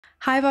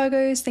Hi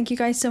Virgos, thank you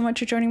guys so much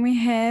for joining me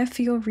here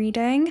for your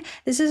reading.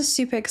 This is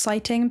super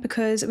exciting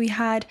because we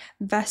had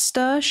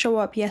Vesta show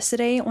up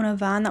yesterday on a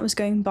van that was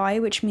going by,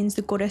 which means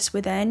the goddess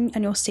within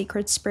and your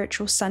sacred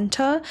spiritual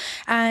center.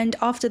 And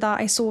after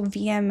that, I saw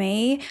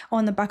VMA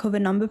on the back of a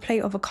number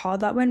plate of a car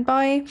that went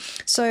by.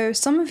 So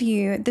some of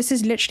you, this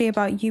is literally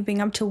about you being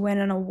able to win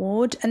an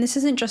award. And this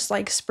isn't just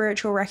like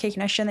spiritual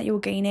recognition that you're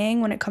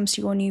gaining when it comes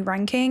to your new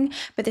ranking,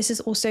 but this is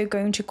also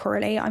going to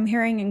correlate, I'm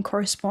hearing, and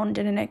correspond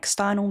in an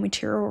external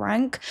material rank.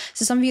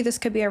 So some of you, this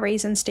could be a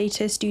raise in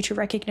status due to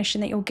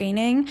recognition that you're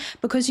gaining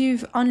because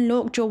you've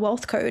unlocked your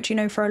wealth code,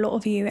 for a lot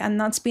of you, and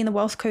that's been the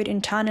wealth code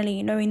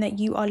internally, knowing that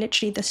you are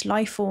literally this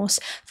life force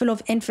full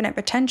of infinite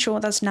potential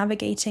that's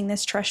navigating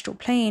this terrestrial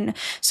plane.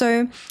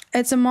 So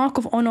it's a mark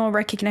of honor,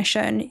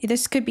 recognition.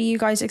 This could be you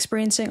guys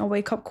experiencing a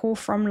wake-up call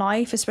from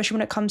life, especially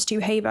when it comes to,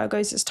 hey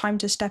Virgos, it's time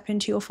to step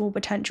into your full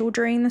potential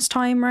during this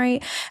time,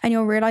 right? And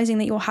you're realizing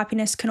that your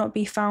happiness cannot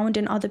be found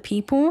in other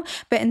people,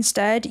 but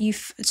instead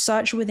you've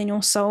searched within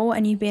your soul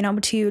and you've been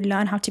able to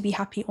learn how to be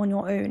happy on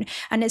your own.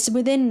 And it's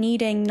within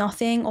needing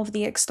nothing of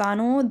the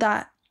external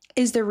that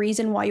is the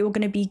reason why you're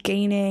going to be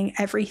gaining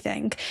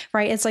everything,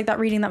 right? It's like that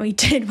reading that we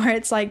did where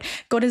it's like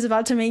God is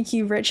about to make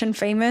you rich and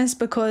famous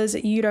because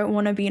you don't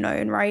want to be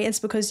known, right?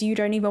 It's because you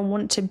don't even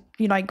want to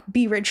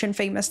be rich and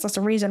famous. That's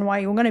the reason why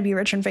you're going to be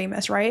rich and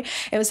famous, right?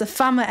 It was the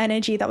FAMA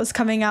energy that was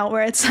coming out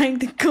where it's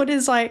like the God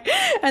is like,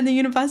 and the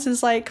universe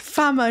is like,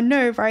 FAMA,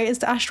 no, right? It's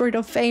the asteroid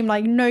of fame.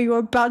 Like, no, you're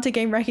about to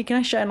gain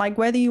recognition, like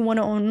whether you want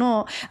it or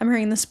not. I'm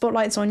hearing the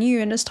spotlight's on you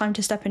and it's time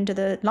to step into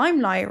the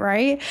limelight,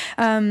 right?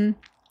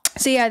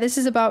 So yeah, this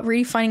is about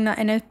really finding that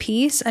inner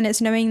peace, and it's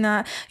knowing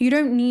that you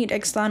don't need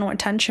external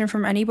attention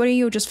from anybody.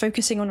 You're just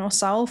focusing on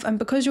yourself, and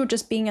because you're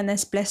just being in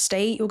this bliss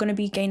state, you're going to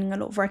be gaining a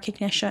lot of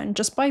recognition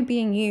just by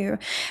being you.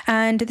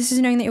 And this is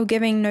knowing that you're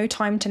giving no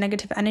time to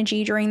negative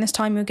energy during this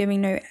time. You're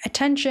giving no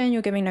attention,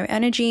 you're giving no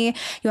energy.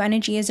 Your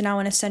energy is now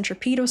in a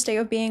centripetal state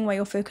of being where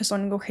you're focused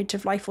on your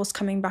creative life force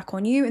coming back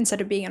on you instead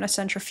of being in a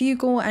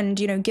centrifugal and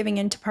giving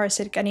into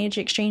parasitic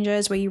energy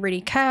exchanges where you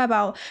really care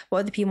about what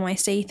other people might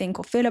say, think,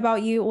 or feel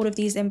about you. All of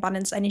these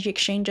balanced energy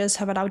exchanges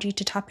have allowed you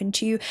to tap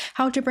into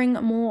how to bring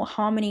more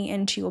harmony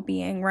into your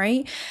being,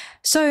 right?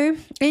 So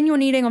in your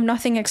needing of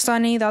nothing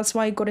externally, that's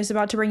why God is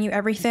about to bring you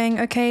everything.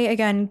 Okay,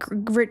 again,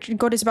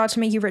 God is about to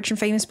make you rich and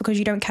famous because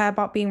you don't care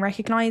about being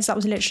recognized. That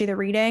was literally the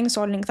reading,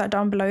 so I'll link that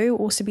down below. It'll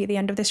also be at the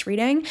end of this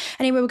reading.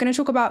 Anyway, we're going to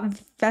talk about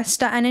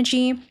Vesta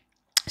energy.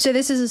 So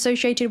this is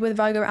associated with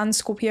Virgo and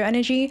Scorpio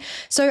energy.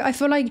 So I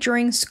feel like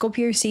during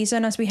Scorpio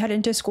season, as we head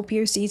into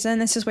Scorpio season,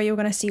 this is where you're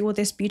going to see all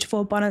this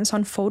beautiful abundance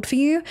unfold for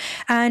you.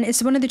 And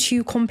it's one of the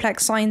two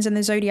complex signs in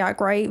the zodiac,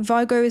 right?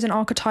 Virgo is an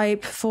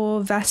archetype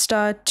for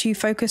Vesta to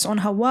focus on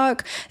her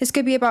work. This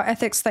could be about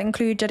ethics that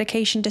include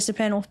dedication,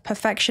 discipline, or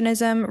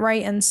perfectionism,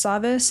 right? And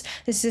service.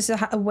 This is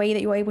a way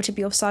that you're able to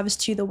be of service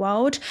to the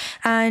world.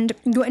 And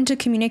you're into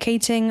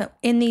communicating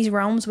in these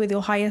realms with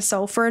your higher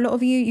self. For a lot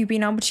of you, you've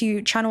been able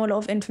to channel a lot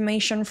of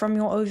information from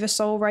your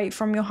oversoul, right,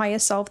 from your higher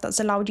self, that's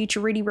allowed you to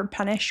really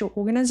replenish your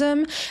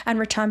organism and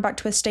return back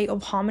to a state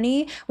of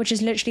harmony, which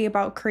is literally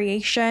about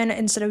creation.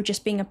 Instead of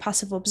just being a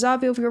passive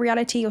observer of your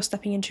reality, you're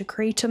stepping into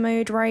creator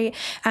mode, right?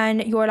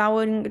 And you're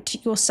allowing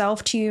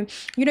yourself to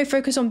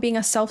focus on being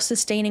a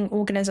self-sustaining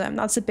organism.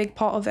 That's a big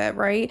part of it,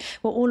 right?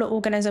 We're all an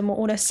organism, we're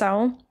all a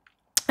cell.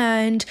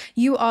 And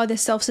you are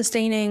this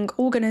self-sustaining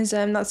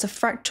organism that's a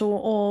fractal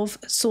of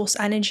source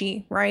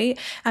energy, right?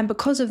 And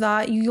because of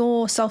that,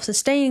 you're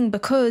self-sustaining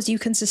because you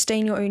can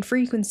sustain your own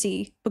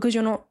frequency, because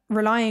you're not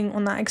relying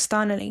on that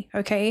externally,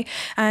 okay?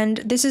 And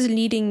this is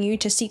leading you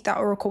to seek that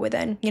oracle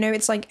within.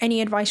 It's like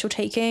any advice you're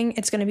taking,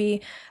 it's going to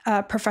be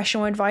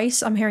professional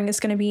advice. I'm hearing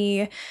it's going to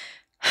be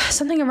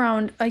something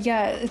around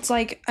it's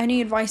like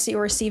any advice that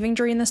you're receiving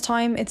during this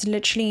time, it's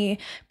literally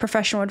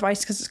professional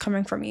advice because it's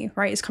coming from you,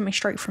 right? It's coming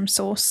straight from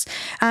source.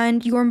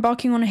 And you're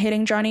embarking on a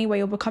healing journey where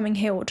you're becoming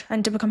healed,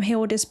 and to become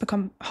healed is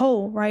become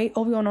whole, right,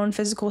 of your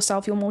non-physical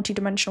self, your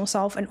multidimensional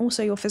self, and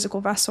also your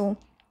physical vessel.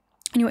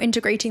 And you're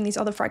integrating these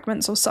other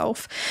fragments of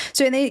self.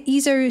 So in the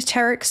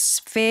esoteric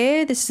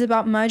sphere, this is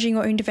about merging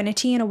your own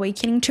divinity and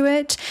awakening to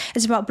it.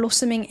 It's about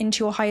blossoming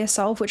into your higher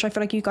self, which I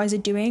feel like you guys are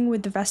doing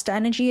with the Vesta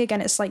energy. Again,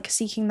 it's like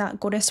seeking that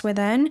goddess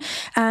within,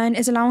 and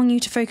is allowing you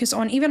to focus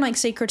on even like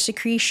sacred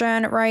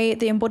secretion, right?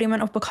 The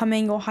embodiment of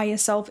becoming your higher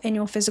self in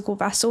your physical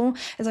vessel.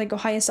 It's like your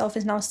higher self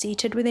is now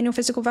seated within your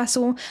physical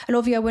vessel. A lot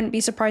of you, I wouldn't be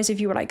surprised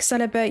if you were like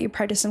celibate, you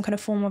practice some kind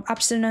of form of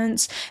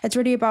abstinence. It's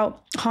really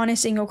about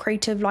harnessing your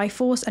creative life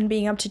force and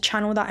being able to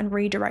channel that and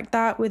redirect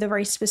that with a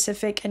very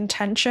specific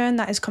intention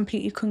that is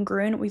completely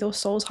congruent with your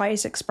soul's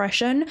highest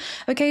expression.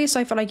 Okay, so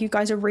I feel like you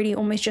guys are really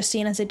almost just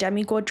seen as a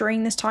demigod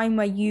during this time,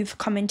 where you've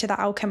come into that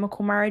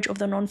alchemical marriage of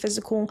the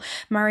non-physical,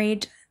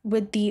 married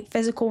with the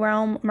physical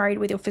realm, married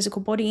with your physical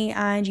body,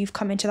 and you've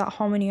come into that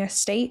harmonious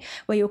state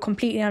where you're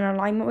completely in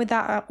alignment with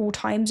that at all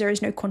times. There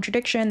is no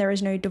contradiction, there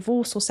is no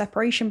divorce or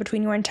separation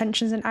between your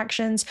intentions and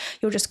actions.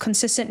 You're just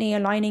consistently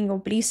aligning your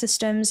belief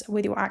systems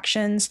with your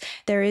actions.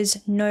 There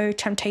is no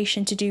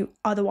temptation to do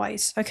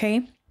otherwise,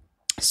 okay?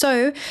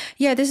 So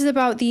yeah, this is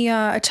about the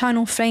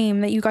eternal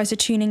flame that you guys are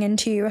tuning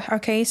into.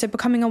 Okay, so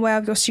becoming aware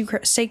of your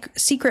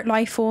secret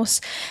life force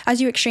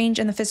as you exchange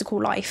in the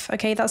physical life.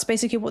 Okay, that's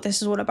basically what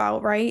this is all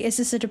about, right? Is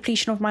this a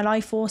depletion of my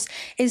life force?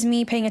 Is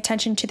me paying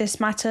attention to this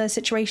matter,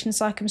 situation,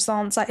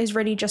 circumstance that is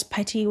really just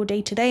petty or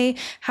day to day?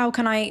 How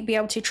can I be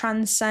able to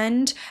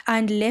transcend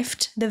and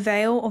lift the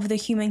veil of the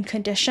human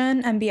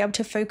condition and be able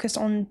to focus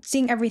on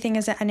seeing everything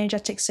as an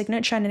energetic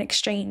signature and an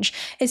exchange?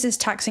 Is this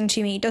taxing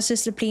to me? Does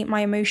this deplete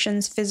my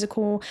emotions,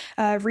 physical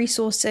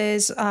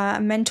resources,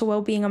 mental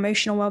well-being,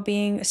 emotional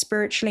well-being,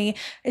 spiritually?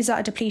 Is that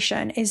a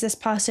depletion? Is this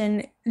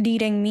person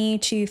leading me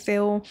to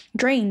feel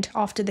drained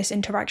after this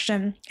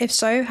interaction? If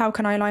so, how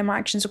can I align my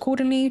actions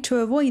accordingly to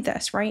avoid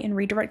this, right, and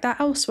redirect that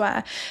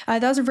elsewhere?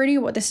 That's really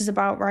what this is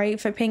about, right?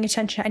 For paying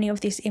attention to any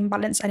of these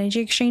imbalanced energy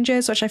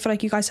exchanges, which I feel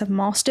like you guys have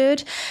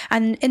mastered.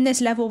 And in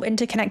this level of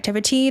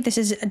interconnectivity, this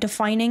is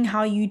defining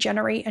how you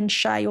generate and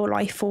share your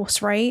life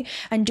force, right?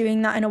 And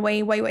doing that in a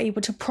way where you're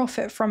able to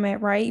profit from it,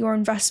 right? Your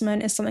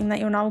investment is something that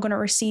you're now going to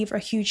receive a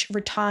huge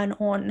return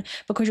on,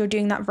 because you're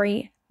doing that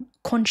very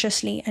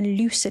consciously and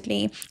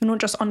lucidly. You're not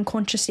just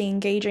unconsciously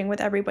engaging with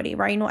everybody,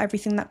 right? Not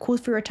everything that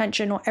calls for your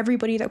attention, not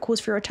everybody that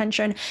calls for your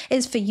attention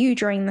is for you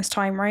during this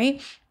time,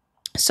 right?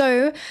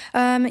 So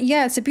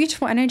yeah, it's a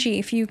beautiful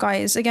energy for you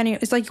guys. Again,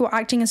 it's like you're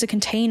acting as a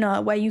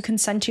container where you can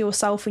center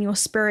yourself and your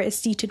spirit is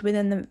seated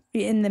within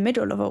in the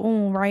middle of it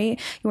all, right?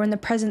 You're in the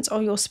presence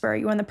of your spirit,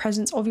 you're in the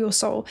presence of your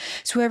soul.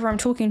 So whoever I'm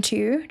talking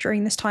to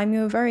during this time,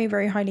 you're very,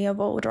 very highly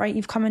evolved, right?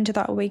 You've come into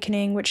that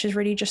awakening, which is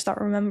really just that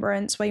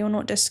remembrance where you're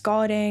not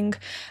discarding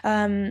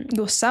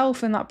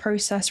yourself in that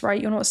process,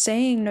 right? You're not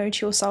saying no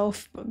to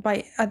yourself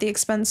at the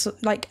expense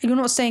of, like, you're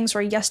not saying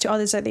yes to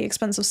others at the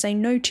expense of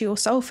saying no to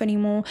yourself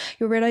anymore.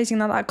 You're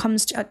realizing that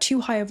comes at too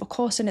high of a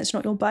cost and it's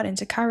not your burden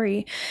to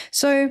carry.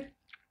 So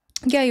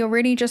yeah, you're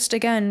really just,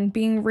 again,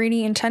 being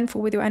really intentful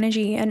with your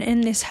energy, and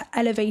in this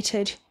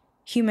elevated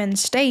human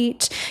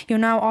state, you're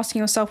now asking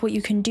yourself what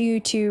you can do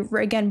to,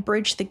 again,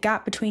 bridge the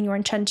gap between your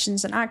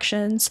intentions and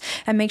actions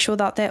and make sure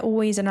that they're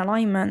always in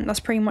alignment. That's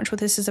pretty much what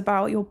this is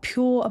about. Your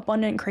pure,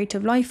 abundant,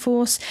 creative life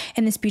force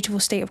in this beautiful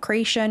state of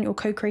creation. You're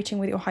co-creating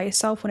with your higher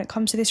self when it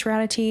comes to this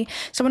reality.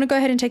 So I want to go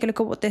ahead and take a look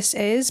at what this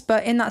is.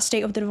 But in that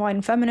state of the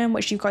divine feminine,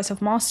 which you guys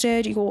have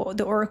mastered, you're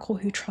the oracle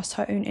who trusts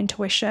her own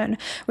intuition,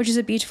 which is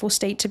a beautiful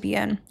state to be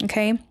in.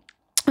 Okay.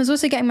 I was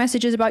also getting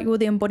messages about you're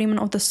the embodiment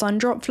of the sun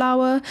drop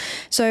flower.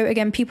 So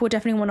again, people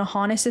definitely want to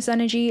harness this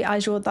energy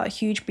as you're that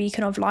huge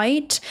beacon of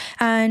light.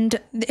 And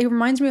it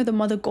reminds me of the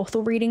Mother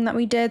Gothel reading that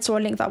we did. So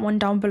I'll link that one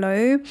down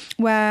below,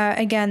 where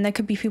again, there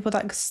could be people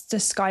that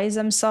disguise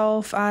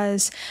themselves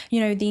as,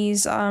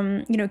 these,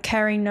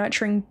 caring,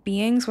 nurturing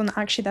beings, when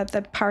actually that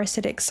the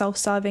parasitic,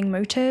 self-serving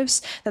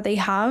motives that they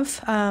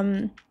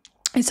have,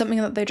 it's something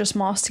that they're just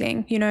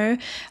masking,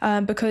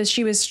 because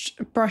she was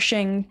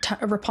brushing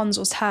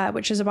Rapunzel's hair,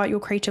 which is about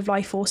your creative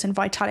life force and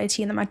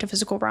vitality in the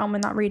metaphysical realm.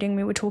 In that reading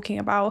we were talking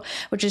about,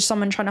 which is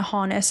someone trying to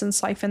harness and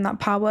siphon that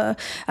power.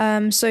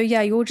 So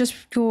yeah, you're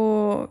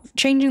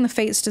changing the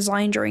fate's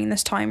design during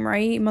this time,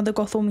 right? Mother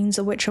Gothel means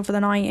the witch of the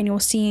night, and you're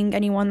seeing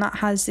anyone that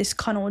has this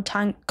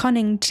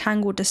cunning,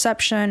 tangled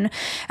deception,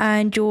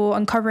 and you're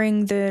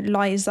uncovering the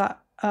lies that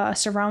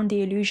surround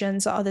the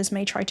illusions that others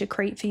may try to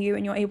create for you,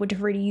 and you're able to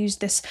really use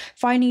this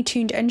finely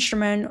tuned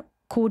instrument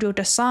called your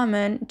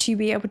discernment to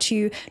be able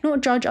to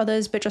not judge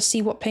others, but just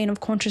see what plane of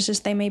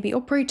consciousness they may be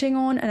operating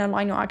on and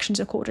align your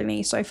actions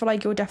accordingly. So I feel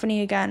like you're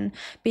definitely, again,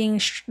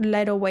 being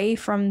led away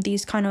from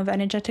these kind of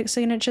energetic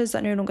signatures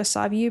that no longer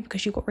serve you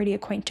because you got really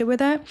acquainted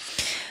with it.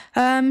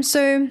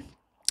 So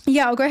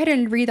yeah, I'll go ahead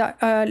and read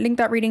that, link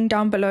that reading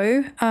down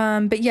below.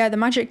 But yeah, the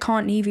magic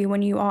can't leave you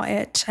when you are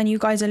it, and you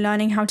guys are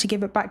learning how to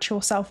give it back to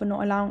yourself and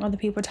not allowing other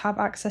people to have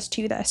access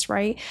to this,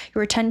 right?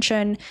 Your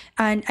attention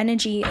and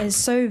energy is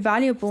so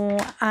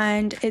valuable,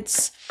 and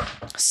it's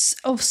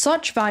of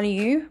such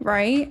value,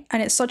 right?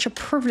 And it's such a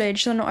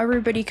privilege that not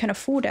everybody can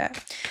afford it.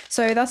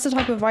 So that's the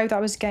type of vibe that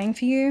I was getting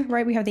for you,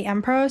 right? We have the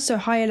Emperor, so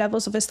higher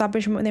levels of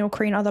establishment within your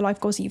career and other life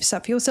goals that you've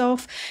set for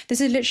yourself.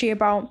 This is literally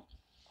about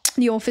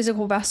your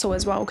physical vessel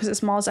as well, because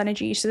it's Mars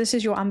energy. So this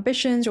is your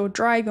ambitions, your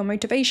drive, your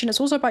motivation. It's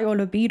also about your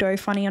libido,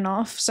 funny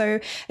enough. So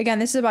again,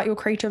 this is about your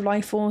creative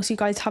life force. You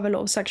guys have a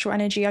lot of sexual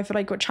energy. I feel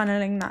like you're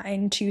channeling that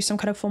into some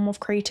kind of form of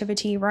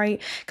creativity,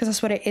 right? Because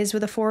that's what it is with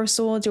the Four of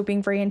Swords. You're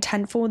being very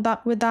intentful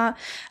with that.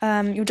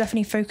 You're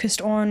definitely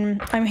focused on,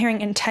 I'm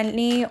hearing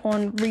intently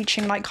on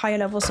reaching like higher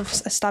levels of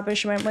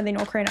establishment within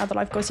your career and other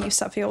life goals that you've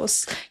set for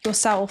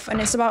yourself.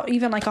 And it's about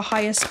even like a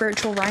higher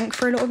spiritual rank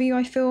for a lot of you,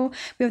 I feel.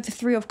 We have the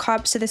Three of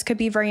Cups, so this could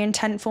be very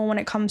intentful when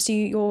it comes to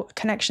your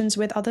connections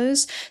with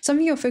others. Some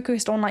of you are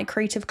focused on like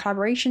creative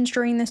collaborations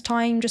during this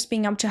time, just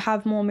being able to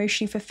have more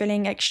emotionally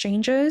fulfilling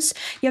exchanges.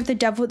 You have the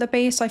Devil at the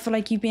base, so I feel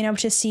like you've been able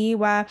to see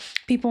where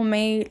people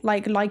may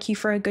like you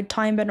for a good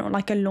time but not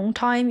like a long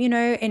time, in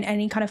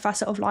any kind of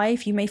facet of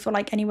life. You may feel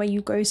like anywhere you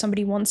go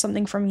somebody wants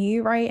something from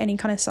you, right? Any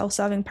kind of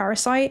self-serving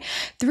parasite.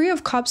 Three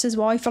of Cups as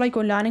well, I feel like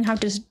you're learning how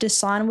to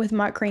discern with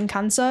Mercury and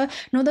Cancer,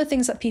 not the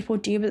things that people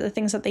do but the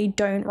things that they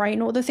don't, right?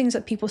 Not the things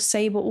that people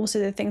say but also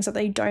the things that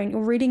they don't.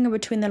 You're reading in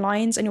between the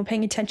lines and you're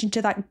paying attention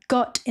to that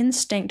gut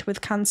instinct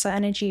with Cancer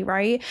energy,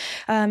 right?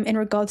 In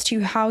regards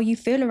to how you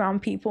feel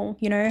around people,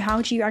 you know,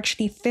 how do you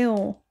actually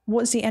feel?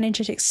 What's the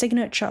energetic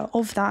signature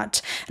of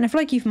that? And I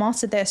feel like you've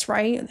mastered this,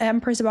 right? The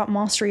Emperor is about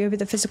mastery over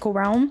the physical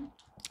realm.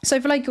 So I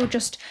feel like you're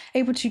just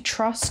able to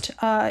trust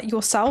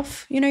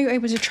yourself. You know, you're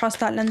able to trust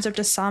that lens of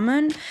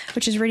discernment,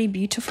 which is really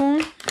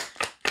beautiful.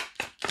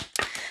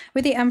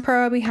 With the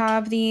Emperor, we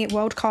have the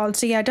World card.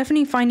 So yeah,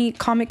 definitely finding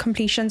karmic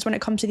completions when it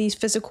comes to these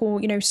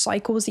physical, you know,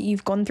 cycles that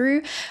you've gone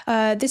through.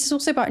 This is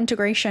also about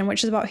integration,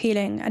 which is about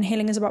healing, and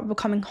healing is about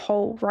becoming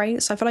whole,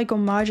 right? So I feel like you're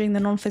merging the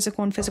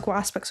non-physical and physical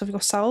aspects of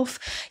yourself.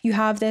 You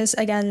have this,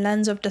 again,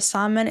 lens of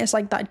discernment. It's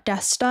like that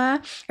death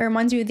stare. It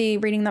reminds me of the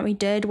reading that we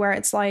did where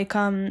it's like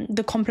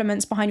the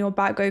compliments behind your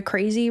back go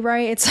crazy,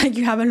 right? It's like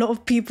you have a lot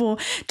of people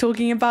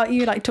talking about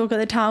you, like talk of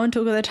the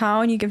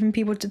town, you're giving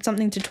people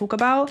something to talk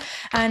about.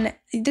 And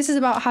this is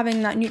about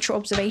having that neutral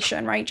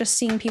observation, right? Just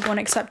seeing people and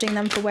accepting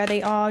them for where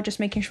they are, just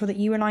making sure that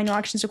you align your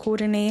actions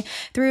accordingly.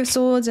 Three of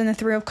Swords and the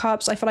Three of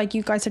Cups, I feel like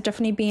you guys have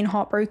definitely been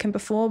heartbroken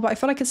before, but I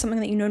feel like it's something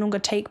that you no longer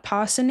take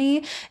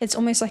personally. It's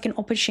almost like an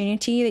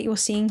opportunity that you're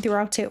seeing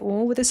throughout it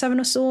all with the Seven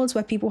of Swords,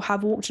 where people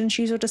have walked in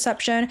shoes of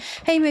deception.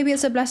 Hey, maybe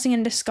it's a blessing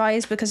in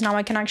disguise because now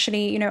I can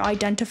actually, you know,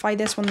 identify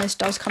this when this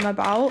does come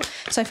about.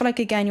 So I feel like,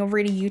 again, you're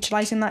really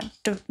utilizing that,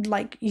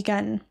 like,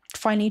 again,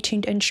 finely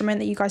tuned instrument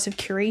that you guys have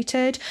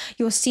curated.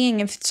 You're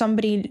seeing if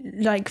somebody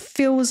like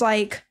feels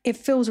like it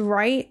feels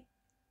right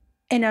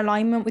in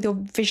alignment with your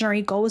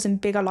visionary goals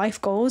and bigger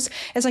life goals.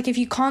 It's like if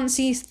you can't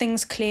see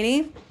things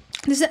clearly,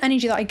 this is the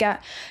energy that I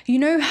get. You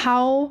know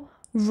how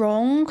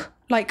wrong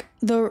like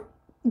the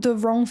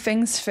wrong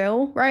things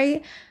feel,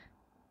 right?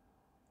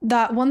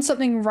 That once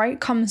something right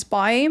comes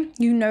by,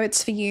 you know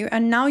it's for you.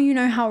 And now you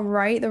know how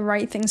right the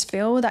right things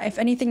feel, that if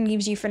anything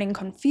leaves you feeling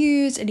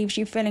confused, it leaves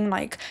you feeling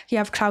like you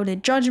have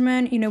clouded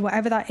judgment, you know,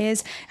 whatever that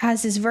is, it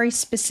has this very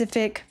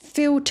specific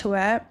feel to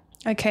it,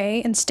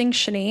 okay,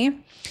 instinctually,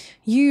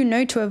 you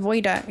know to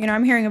avoid it. You know,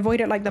 I'm hearing avoid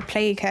it like the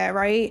plague here,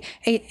 right?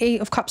 Eight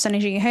of Cups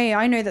energy. Hey,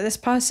 I know that this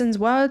person's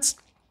words,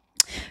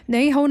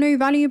 they hold no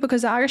value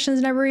because their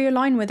actions never really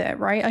align with it,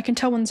 right? I can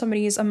tell when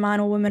somebody is a man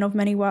or woman of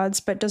many words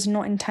but does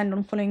not intend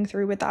on following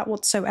through with that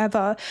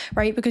whatsoever,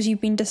 right? Because you've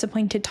been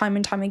disappointed time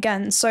and time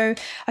again. So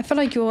I feel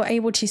like you're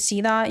able to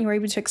see that, you're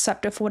able to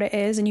accept it for what it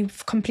is, and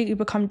you've completely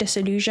become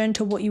disillusioned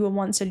to what you were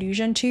once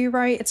illusioned to,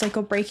 right? It's like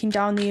you're breaking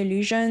down the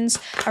illusions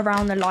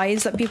around the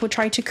lies that people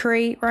try to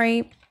create,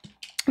 right?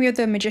 We have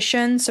the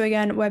Magician, so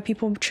again, where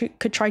people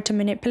could try to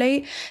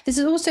manipulate. This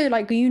is also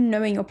like you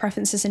knowing your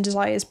preferences and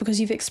desires because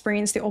you've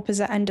experienced the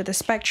opposite end of the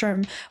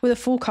spectrum. With a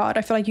Fool card,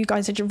 I feel like you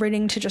guys are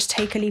willing to just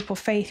take a leap of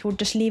faith. You're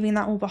just leaving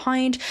that all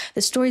behind.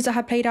 The stories that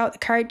have played out, the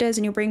characters,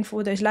 and you're bringing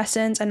forward those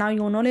lessons, and now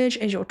your knowledge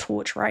is your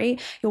torch, right?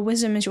 Your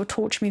wisdom is your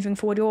torch moving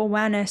forward. Your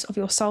awareness of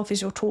yourself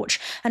is your torch.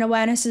 And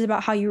awareness is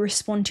about how you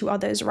respond to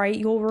others, right?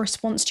 Your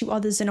response to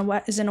others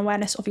is an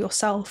awareness of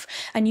yourself.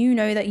 And you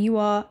know that you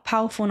are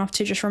powerful enough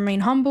to just remain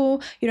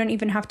humble. You don't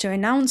even have to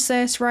announce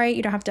this, right?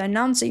 You don't have to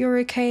announce that you're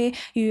okay.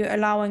 You're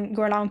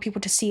allowing people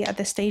to see it at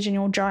this stage in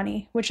your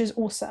journey, which is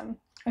awesome.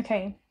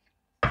 Okay,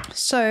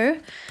 so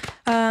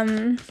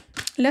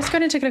let's go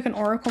and take a look at an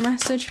oracle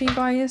message for you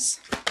guys.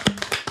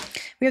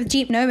 We have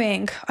Deep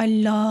Knowing. I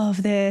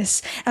love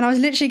this. And I was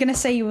literally going to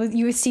say you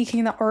were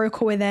seeking that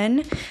oracle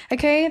within.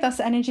 Okay, that's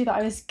the energy that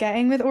I was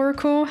getting with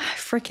oracle. I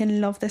freaking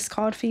love this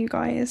card for you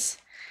guys.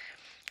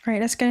 All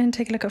right, let's go and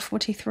take a look at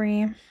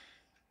 43.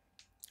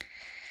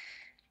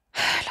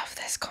 I love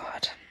this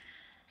card.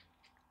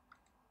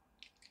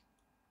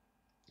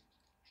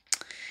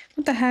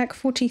 What the heck?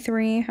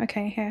 43.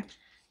 Okay, here.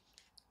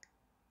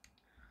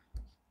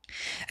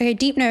 Okay,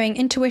 Deep Knowing,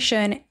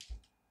 intuition,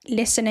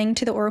 listening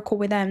to the oracle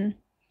within.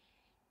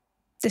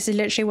 This is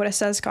literally what it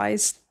says,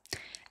 guys.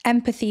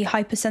 Empathy,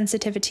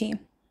 hypersensitivity.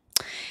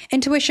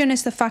 Intuition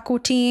is the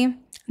faculty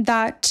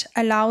that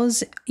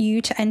allows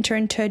you to enter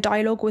into a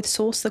dialogue with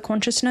source, the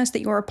consciousness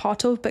that you're a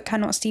part of but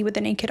cannot see with the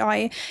naked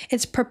eye.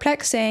 It's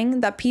perplexing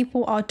that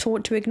people are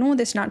taught to ignore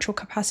this natural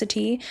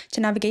capacity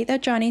to navigate their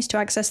journeys, to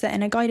access their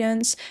inner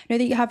guidance. Know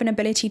that you have an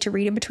ability to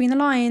read in between the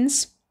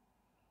lines.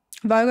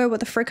 Virgo, what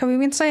the frick have we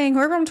been saying?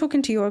 Whoever I'm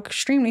talking to, you're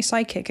extremely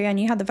psychic. Again,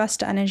 you had the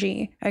Vesta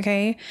energy,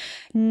 okay?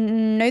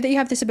 Know that you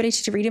have this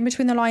ability to read in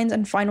between the lines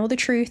and find all the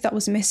truth that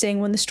was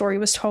missing when the story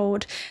was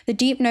told. The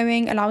Deep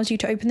Knowing allows you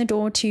to open the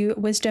door to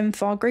wisdom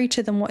far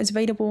greater than what is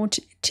available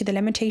to the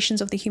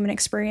limitations of the human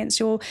experience.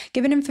 You're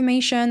given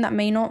information that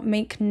may not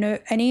make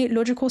any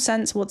logical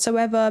sense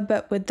whatsoever,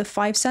 but with the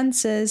five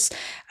senses,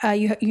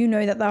 you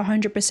know that they're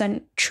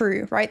 100%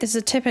 true, right? This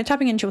is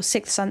tapping into your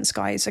sixth sense,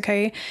 guys,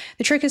 okay?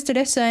 The trick is to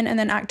listen and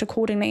then act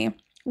accordingly.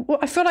 Well,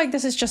 I feel like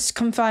this is just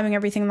confirming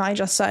everything that I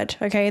just said,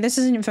 okay? This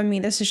isn't for me,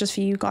 this is just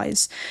for you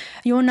guys.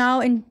 You're now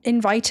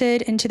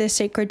invited into this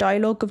sacred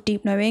dialogue of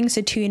deep knowing,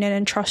 so tune in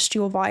and trust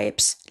your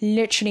vibes.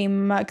 Literally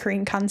Mercury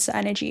and Cancer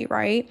energy,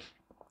 right?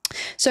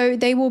 So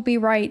they will be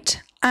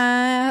right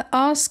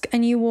Ask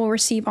and you will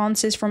receive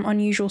answers from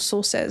unusual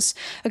sources.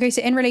 Okay,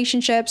 so in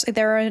relationships,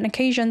 there are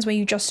occasions where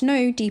you just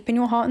know deep in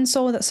your heart and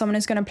soul that someone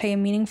is going to play a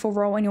meaningful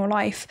role in your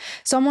life.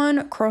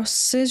 Someone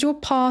crosses your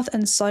path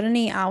and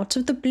suddenly, out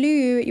of the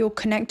blue, you're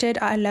connected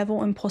at a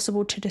level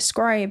impossible to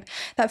describe.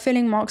 That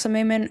feeling marks a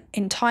moment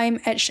in time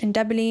etched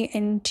indelibly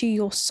into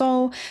your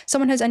soul.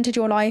 Someone has entered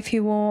your life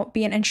who will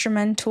be an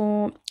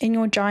instrumental in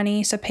your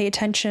journey, so pay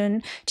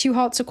attention. Two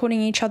hearts are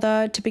calling each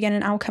other to begin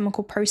an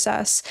alchemical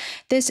process.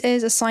 This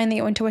is a sign that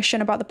your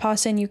intuition about the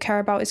person you care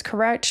about is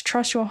correct.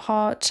 Trust your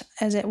heart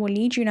as it will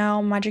lead you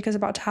now. Magic is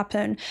about to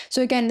happen.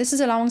 So again, this is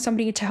allowing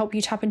somebody to help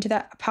you tap into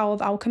that power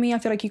of alchemy. I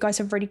feel like you guys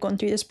have already gone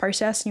through this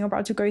process and you're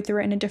about to go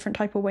through it in a different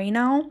type of way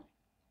now,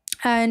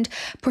 and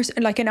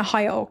like in a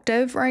higher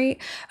octave,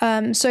 right?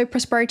 So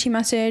prosperity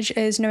message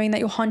is knowing that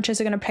your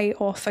hunches are going to pay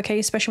off, okay,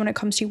 especially when it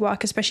comes to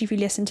work, especially if you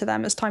listen to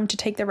them. It's time to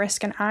take the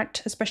risk and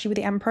act, especially with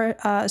the emperor,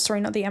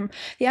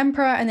 the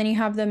emperor, and then you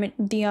have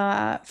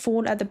the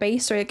fall at the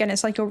base. So again,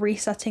 it's like you're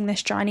resetting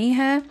this journey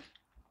here.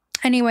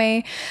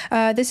 Anyway,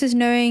 this is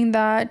knowing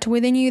that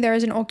within you there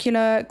is an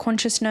ocular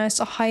consciousness,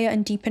 a higher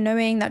and deeper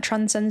knowing that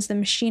transcends the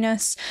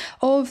machinist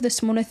of the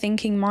smaller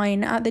thinking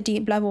mind. At the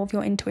deep level of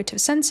your intuitive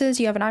senses,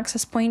 you have an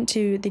access point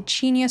to the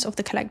genius of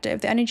the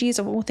collective, the energies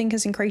of all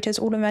thinkers and creators,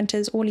 all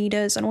inventors, all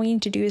leaders, and all you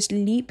need to do is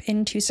leap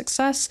into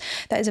success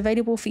that is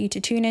available for you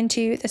to tune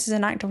into. This is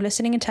an act of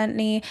listening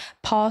intently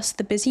past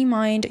the busy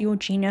mind. Your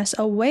genius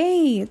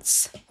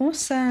awaits.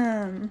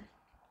 Awesome.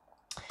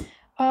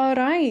 All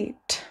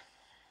right.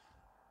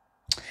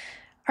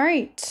 All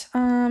right,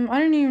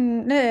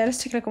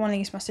 let's take a look at one of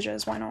these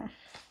messages. Why not?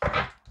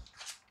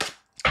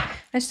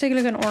 Let's take a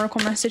look at an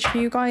oracle message for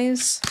you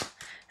guys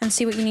and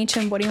see what you need to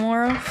embody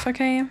more of,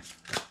 okay?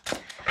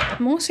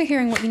 I'm also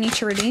hearing what you need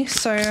to release,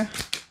 so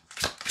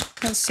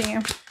let's see.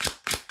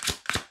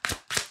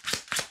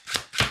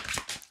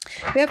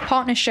 We have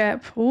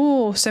partnership.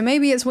 Ooh, so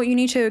maybe it's what you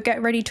need to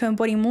get ready to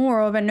embody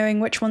more of and knowing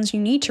which ones you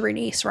need to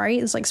release,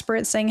 right? It's like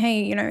spirit saying,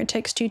 hey, you know, it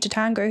takes two to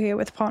tango here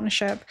with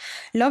partnership.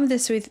 Love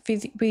this with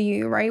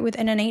you, right? With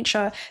inner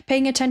nature.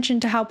 Paying attention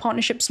to how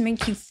partnerships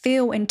make you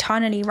feel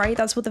internally, right?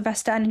 That's what the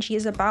Vesta energy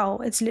is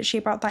about. It's literally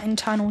about that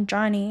internal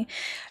journey.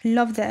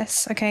 Love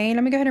this, okay?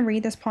 Let me go ahead and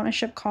read this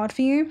partnership card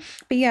for you.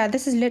 But yeah,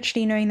 this is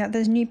literally knowing that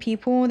there's new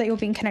people that you're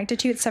being connected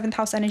to. It's 7th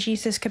house energy.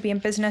 So this could be in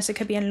business. It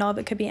could be in love.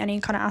 It could be any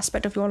kind of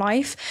aspect of your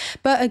life.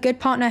 But a good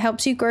partner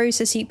helps you grow,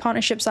 so seek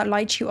partnerships that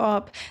light you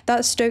up,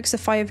 that stokes the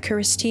fire of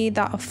curiosity,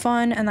 that are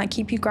fun, and that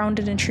keep you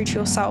grounded and true to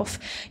yourself.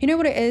 You know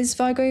what it is,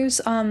 Virgos?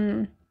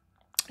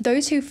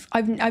 Those who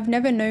I've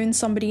never known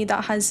somebody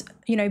that has,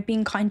 you know,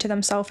 been kind to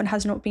themselves and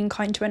has not been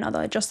kind to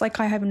another, just like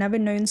I have never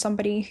known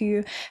somebody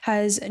who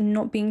has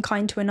not been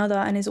kind to another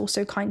and is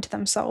also kind to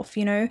themselves,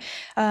 you know.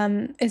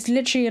 It's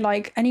literally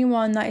like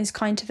anyone that is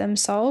kind to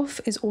themselves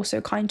is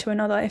also kind to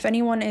another. If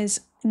anyone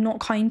is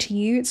not kind to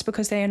you, it's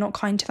because they are not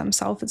kind to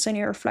themselves. It's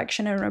only a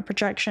reflection and a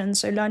projection.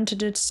 So learn to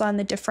discern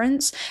the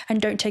difference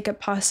and don't take it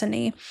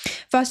personally.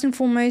 First and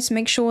foremost,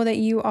 make sure that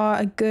you are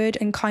a good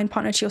and kind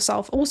partner to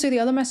yourself. Also, the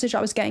other message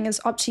I was getting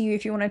is up to you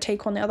if you want to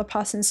take on the other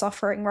person's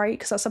suffering, right?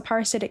 Because that's a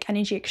parasitic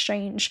energy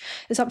exchange.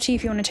 It's up to you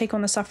if you want to take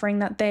on the suffering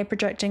that they're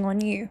projecting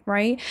on you,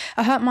 right?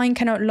 A hurt mind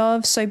cannot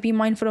love, so be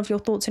mindful of your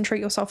thoughts and treat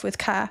yourself with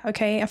care,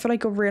 okay? I feel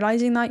like you're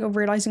realizing that. You're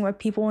realizing where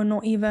people are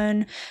not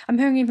even, I'm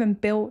hearing even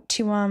built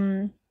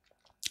to,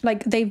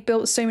 like they've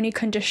built so many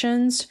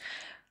conditions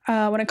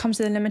when it comes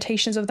to the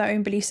limitations of their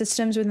own belief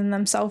systems within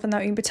themselves and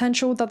their own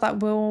potential that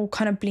will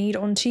kind of bleed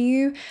onto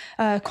you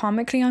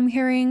karmically, I'm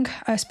hearing,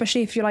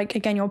 especially if you're like,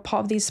 again, you're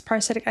part of these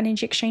parasitic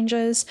energy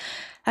exchanges.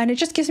 And it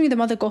just gives me the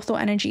Mother Gothel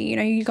energy. You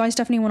know, you guys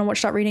definitely want to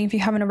watch that reading if you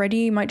haven't already.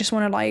 You might just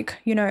want to like,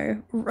 you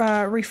know,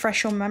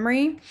 refresh your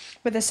memory.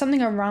 But there's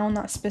something around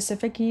that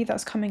specifically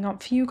that's coming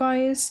up for you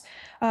guys.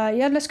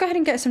 Yeah, let's go ahead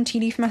and get some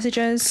tea leaf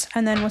messages.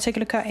 And then we'll take a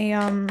look at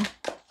a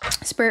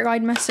spirit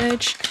guide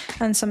message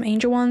and some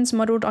angel ones.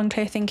 Muddled,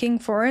 unclear thinking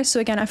for us. So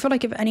again, I feel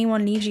like if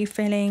anyone leaves you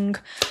feeling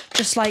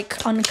just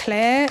like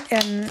unclear,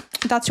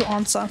 that's your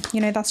answer.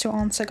 You know, that's your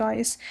answer,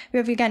 guys. We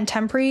have, again,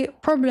 temporary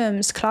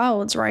problems,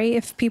 clouds, right?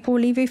 If people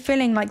leave you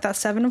feeling like that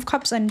 7 of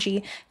Cups energy,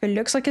 if it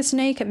looks like a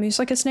snake, it moves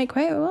like a snake,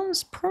 wait, well,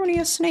 it's probably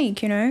a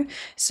snake, you know?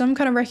 Some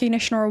kind of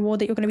recognition or reward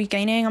that you're going to be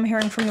gaining. I'm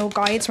hearing from your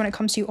guides when it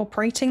comes to you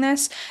operating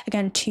this.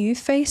 Again,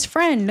 two-faced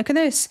friend. Look at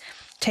this.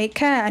 Take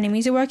care.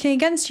 Enemies are working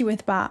against you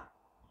with that.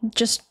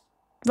 Just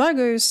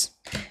Virgos.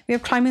 We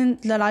have climbing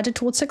the ladder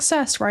towards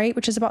success, right?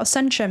 Which is about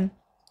ascension.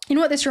 You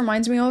know what this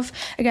reminds me of?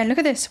 Again, look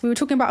at this. We were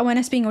talking about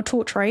awareness being your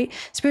torch, right?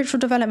 Spiritual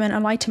development,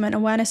 enlightenment,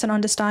 awareness and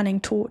understanding,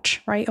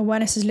 torch, right?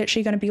 Awareness is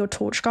literally going to be your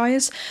torch,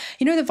 guys.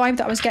 You know the vibe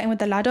that I was getting with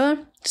the ladder?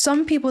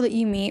 Some people that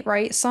you meet,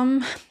 right?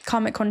 Some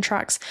karmic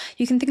contracts,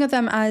 you can think of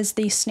them as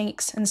these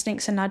snakes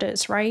and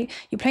ladders, right?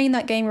 You're playing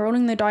that game, you're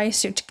rolling the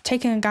dice, you're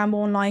taking a gamble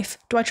on life.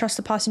 Do I trust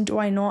the person? Do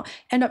I not?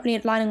 End up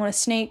landing on a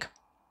snake.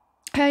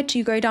 head,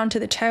 you go down to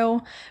the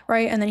tail,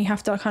 right? And then you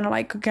have to kind of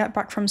like get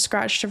back from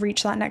scratch to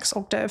reach that next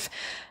octave.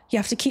 You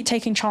have to keep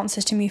taking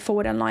chances to move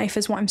forward in life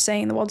is what I'm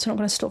saying. The world's not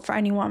going to stop for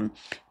anyone.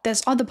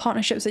 There's other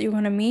partnerships that you're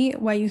going to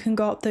meet where you can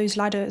go up those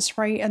ladders,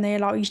 right? And they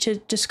allow you to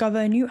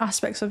discover new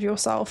aspects of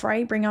yourself,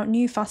 right? Bring out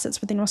new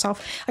facets within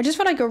yourself. I just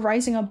feel like you're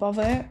rising above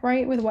it,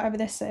 right? With whatever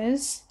this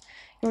is.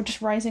 You're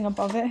just rising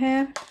above it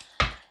here.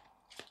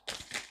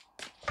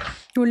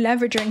 You're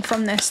leveraging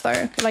from this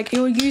though. Like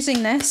you're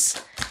using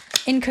this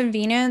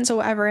inconvenience or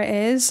whatever it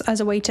is as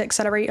a way to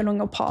accelerate along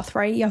your path,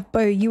 right? You have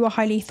both. You are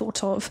highly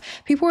thought of.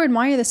 People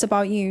admire this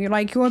about you,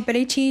 like your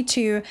ability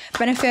to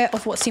benefit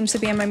of what seems to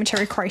be a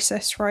momentary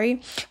crisis,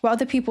 right? Where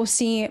other people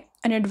see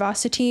an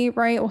adversity,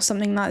 right, or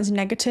something that is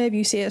negative,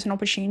 you see it as an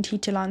opportunity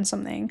to learn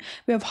something.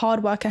 We have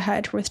hard work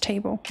ahead with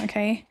table,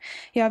 okay?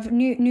 You have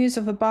news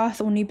of a birth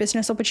or new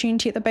business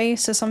opportunity at the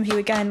base. So some of you,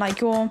 again,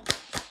 like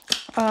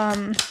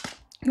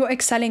you're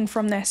excelling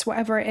from this,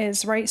 whatever it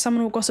is, right?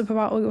 Someone will gossip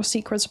about all your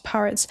secrets or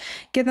parrots.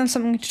 Give them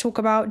something to talk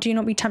about. Do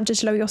not be tempted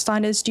to lower your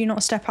standards. Do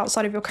not step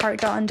outside of your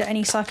character under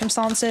any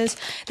circumstances.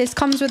 This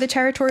comes with the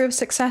territory of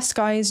success,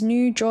 guys.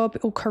 New job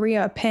or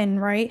career, pin,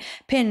 right?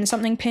 Pin,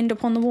 something pinned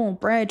upon the wall.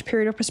 Bread,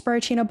 period of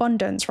prosperity and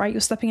abundance, right? You're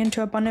stepping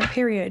into abundant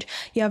period.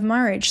 You have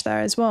marriage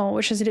there as well,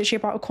 which is literally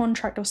about a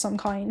contract of some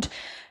kind.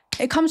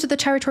 It comes with the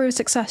territory of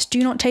success.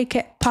 Do not take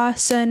it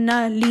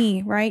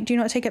personally, right? Do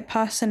not take it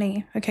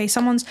personally, okay?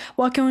 Someone's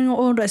working on your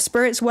order.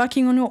 Spirit's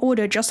working on your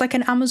order, just like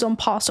an Amazon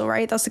parcel,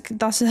 right? That's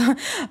the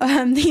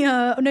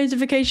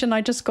notification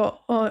I just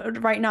got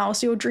right now.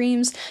 So your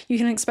dreams, you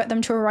can expect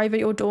them to arrive at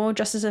your door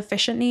just as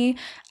efficiently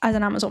as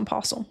an Amazon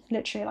parcel.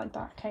 Literally like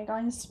that, okay,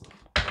 guys?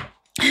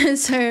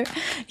 So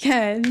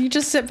yeah, you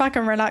just sit back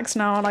and relax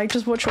now, like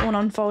just watch it all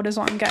unfold is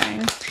what I'm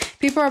getting.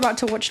 People are about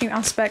to watch new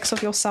aspects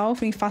of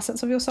yourself, new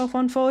facets of yourself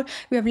unfold.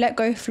 We have let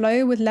go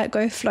flow with let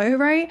go flow,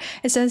 right?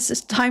 It says it's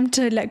time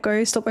to let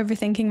go, stop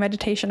overthinking.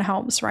 Meditation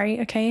helps, right?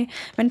 Okay,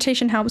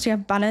 meditation helps. You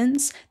have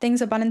balance,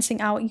 things are balancing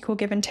out, equal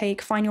give and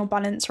take. Find your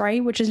balance,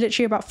 right? Which is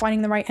literally about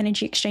finding the right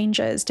energy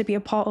exchanges to be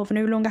a part of,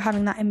 no longer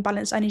having that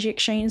imbalanced energy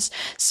exchange.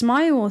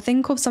 Smile,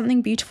 think of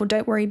something beautiful,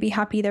 don't worry, be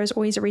happy. There's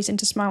always a reason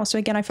to smile. So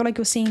again, I feel like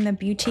you're seeing the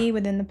beauty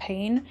within the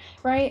pain,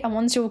 right? And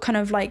once you're kind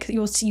of like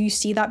you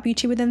see that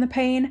beauty within the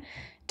pain,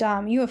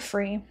 damn, you are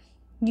free.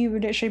 You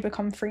would literally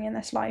become free in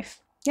this life.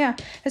 Yeah,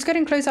 let's go ahead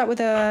and close out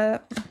with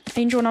a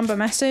angel number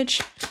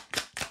message.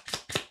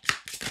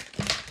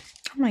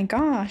 Oh my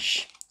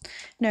gosh.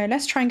 No,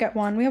 let's try and get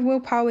one. We have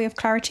willpower, we have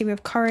clarity, we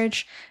have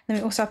courage, and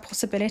then we also have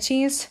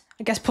possibilities.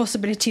 I guess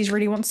possibilities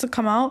really wants to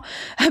come out.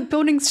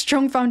 Building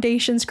strong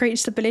foundations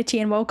creates stability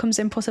and welcomes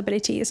in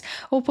possibilities.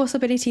 All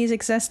possibilities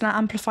exist and are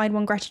amplified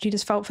when gratitude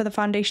is felt for the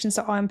foundations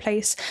that are in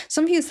place.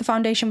 Some of you, it's the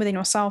foundation within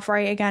yourself,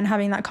 right? Again,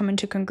 having that come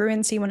into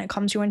congruency when it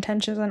comes to your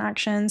intentions and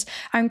actions.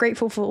 I'm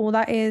grateful for all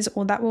that is,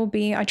 all that will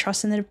be. I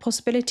trust in the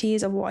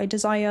possibilities of what I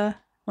desire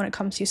when it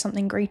comes to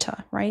something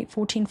greater, right?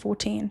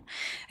 1414,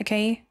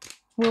 okay?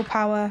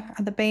 Willpower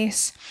at the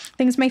base.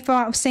 Things may feel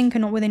out of sync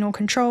and not within your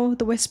control.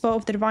 The whisper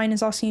of the divine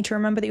is asking you to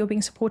remember that you're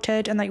being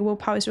supported and that your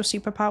willpower is your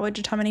superpower.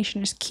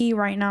 Determination is key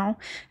right now.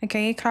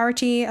 Okay,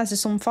 clarity as the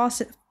storm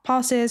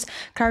passes.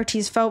 Clarity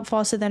is felt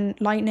faster than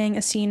lightning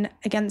is seen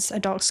against a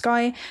dark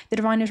sky. The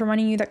divine is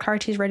reminding you that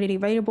clarity is readily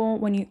available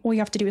when all you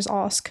have to do is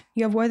ask.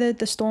 You have weathered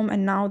the storm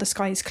and now the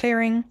sky is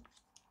clearing.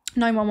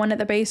 911 at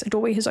the base. A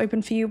doorway has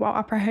opened for you while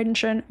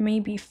apprehension may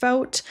be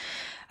felt.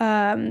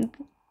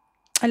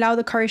 Allow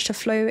the courage to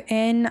flow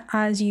in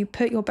as you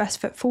put your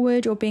best foot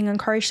forward. You're being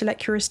encouraged to let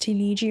curiosity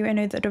lead you and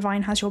know that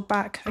divine has your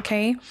back,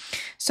 okay?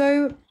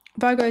 So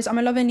Virgos, I'm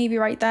a love and leave you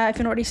right there. If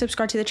you're not already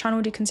subscribed to the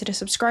channel, do consider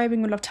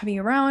subscribing. We'd love to have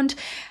you around.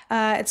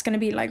 It's going to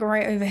be like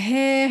right over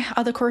here.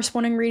 Other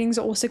corresponding readings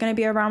are also going to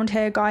be around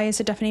here, guys,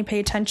 so definitely pay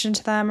attention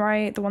to them,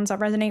 right? The ones that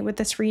resonate with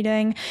this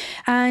reading.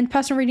 And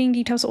personal reading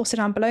details are also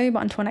down below.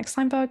 But until next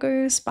time,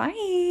 Virgos,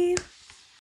 bye.